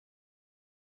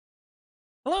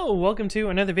Hello, welcome to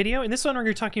another video. In this one,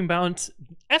 we're talking about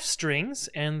f-strings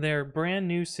and their brand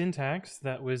new syntax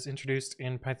that was introduced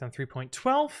in Python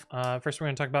 3.12. First, we're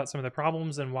going to talk about some of the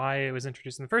problems and why it was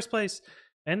introduced in the first place,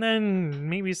 and then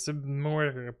maybe some more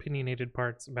opinionated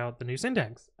parts about the new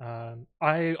syntax.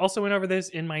 I also went over this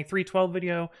in my 3.12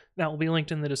 video. That will be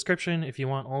linked in the description if you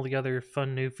want all the other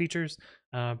fun new features,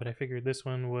 but I figured this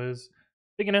one was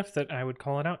big enough that I would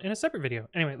call it out in a separate video.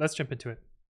 Anyway, let's jump into it.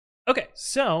 Okay,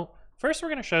 so first, we're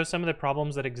going to show some of the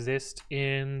problems that exist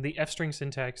in the f-string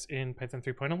syntax in Python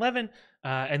 3.11,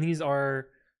 and these are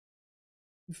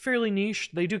fairly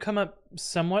niche. They do come up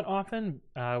somewhat often,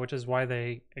 which is why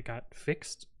it got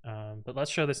fixed, but let's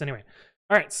show this anyway.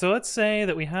 All right, so let's say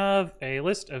that we have a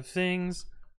list of things,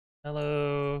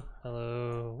 hello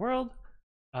world,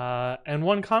 and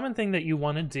one common thing that you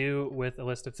want to do with a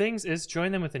list of things is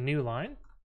join them with a new line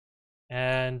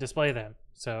and display them.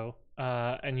 So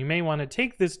and you may want to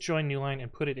take this join new line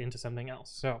and put it into something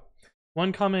else. So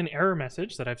one common error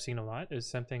message that I've seen a lot is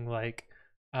something like,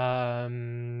 I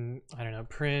don't know,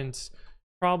 print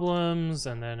problems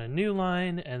and then a new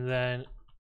line, and then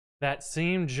that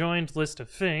same joined list of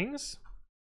things.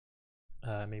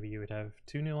 Maybe you would have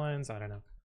two new lines, I don't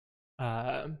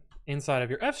know, inside of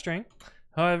your f-string.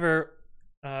 However,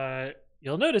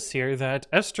 you'll notice here that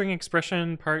f-string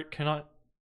expression part cannot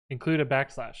include a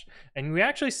backslash. And we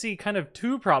actually see kind of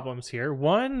two problems here.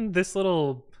 One, this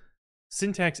little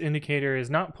syntax indicator is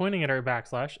not pointing at our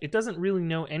backslash. It doesn't really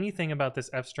know anything about this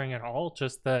f-string at all,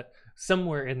 just that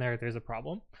somewhere in there there's a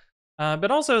problem.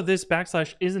 But also this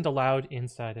backslash isn't allowed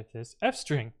inside of this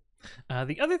f-string.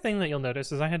 The other thing that you'll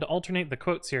notice is I had to alternate the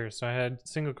quotes here. So I had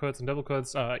single quotes and double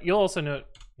quotes. You'll also note,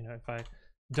 if I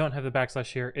don't have the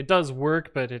backslash here, it does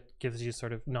work, but it gives you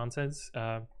sort of nonsense.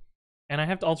 And I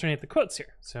have to alternate the quotes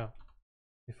here. So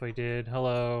if we did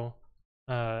hello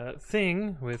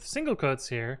thing with single quotes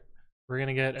here, we're going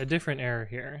to get a different error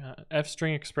here.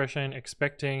 F-string expression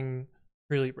expecting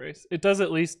curly brace. It does at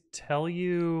least tell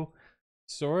you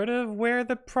sort of where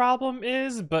the problem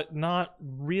is, but not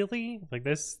really. Like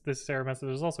this error message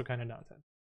is also kind of nonsense.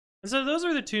 And so those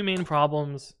are the two main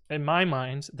problems in my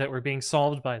mind that were being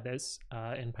solved by this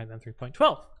in Python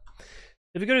 3.12.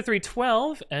 If we go to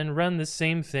 3.12 and run the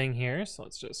same thing here, so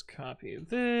let's just copy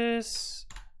this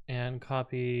and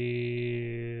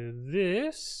copy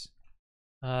this,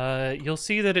 you'll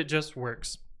see that it just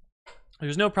works.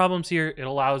 There's no problems here. It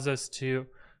allows us to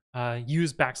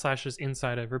use backslashes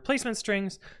inside of replacement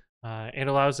strings. It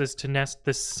allows us to nest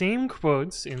the same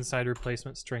quotes inside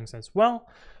replacement strings as well.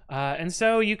 And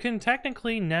so you can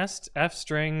technically nest f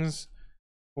strings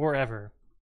forever.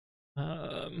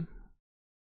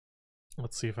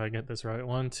 Let's see if I get this right.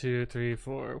 1, 2, 3,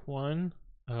 4, 1.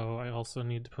 Oh, I also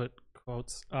need to put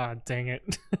quotes. Ah, dang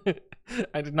it.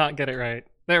 I did not get it right.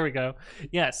 There we go.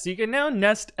 Yes, you can now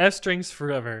nest f strings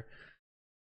forever.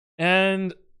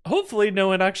 And hopefully no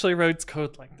one actually writes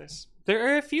code like this. There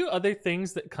are a few other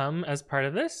things that come as part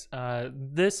of this.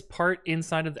 This part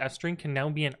inside of the f string can now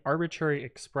be an arbitrary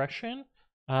expression.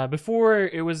 Before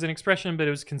it was an expression, but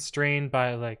it was constrained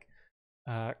by like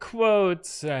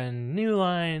quotes and new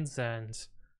lines and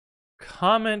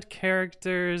comment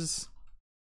characters,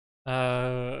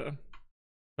 but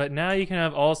now you can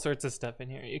have all sorts of stuff in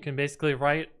here. You can basically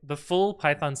write the full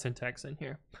Python syntax in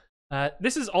here.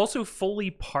 This is also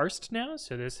fully parsed now,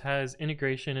 so this has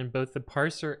integration in both the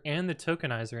parser and the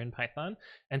tokenizer in Python,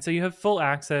 and so you have full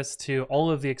access to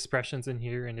all of the expressions in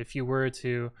here. And if you were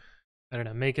to, I don't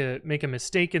know, make a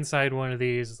mistake inside one of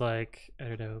these, like, I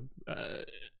don't know,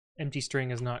 empty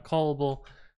string is not callable,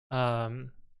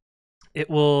 it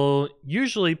will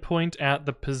usually point at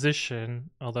the position,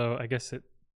 although I guess it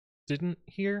didn't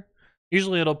here.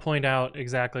 Usually it'll point out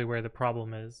exactly where the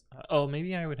problem is. Oh,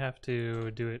 maybe I would have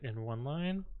to do it in one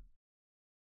line.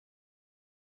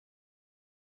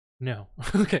 No.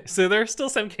 Okay, so there are still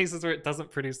some cases where it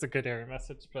doesn't produce a good error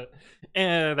message, but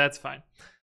that's fine.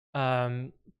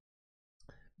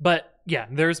 But yeah,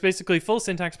 there's basically full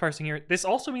syntax parsing here. This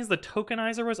also means the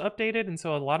tokenizer was updated, and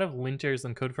so a lot of linters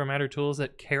and code formatter tools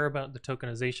that care about the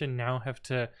tokenization now have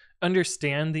to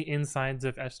understand the insides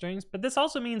of f-strings. But this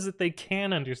also means that they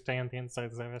can understand the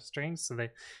insides of f-strings, so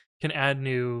they can add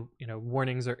new,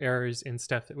 warnings or errors in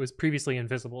stuff that was previously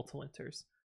invisible to linters.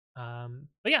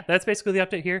 But yeah, that's basically the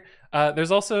update here.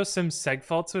 There's also some seg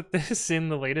faults with this in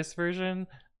the latest version,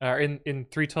 or in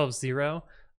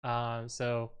 3.12.0.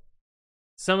 So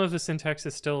some of the syntax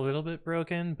is still a little bit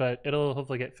broken, but it'll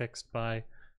hopefully get fixed by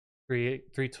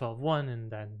 3.12.1,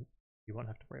 and then you won't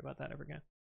have to worry about that ever again.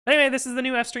 Anyway, this is the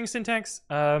new f-string syntax.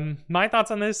 My thoughts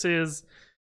on this is,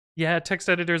 yeah, text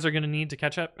editors are going to need to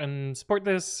catch up and support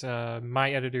this.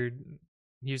 My editor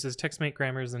uses TextMate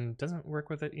grammars and doesn't work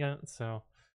with it yet, so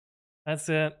that's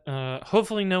it.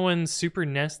 Hopefully no one super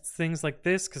nests things like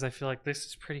this, because I feel like this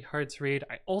is pretty hard to read.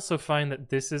 I also find that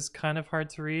this is kind of hard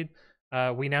to read.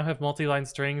 We now have multi-line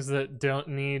strings that don't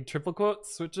need triple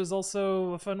quotes, which is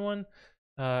also a fun one,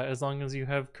 as long as you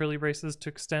have curly braces to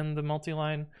extend the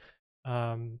multi-line.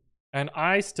 And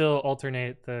I still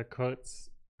alternate the quotes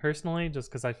personally, just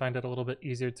because I find it a little bit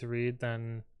easier to read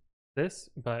than this,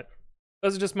 but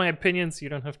those are just my opinions, so you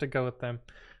don't have to go with them.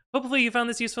 Hopefully you found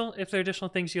this useful. If there are additional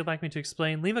things you'd like me to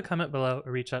explain, leave a comment below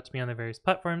or reach out to me on the various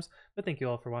platforms. But thank you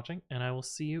all for watching, and I will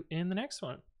see you in the next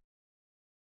one.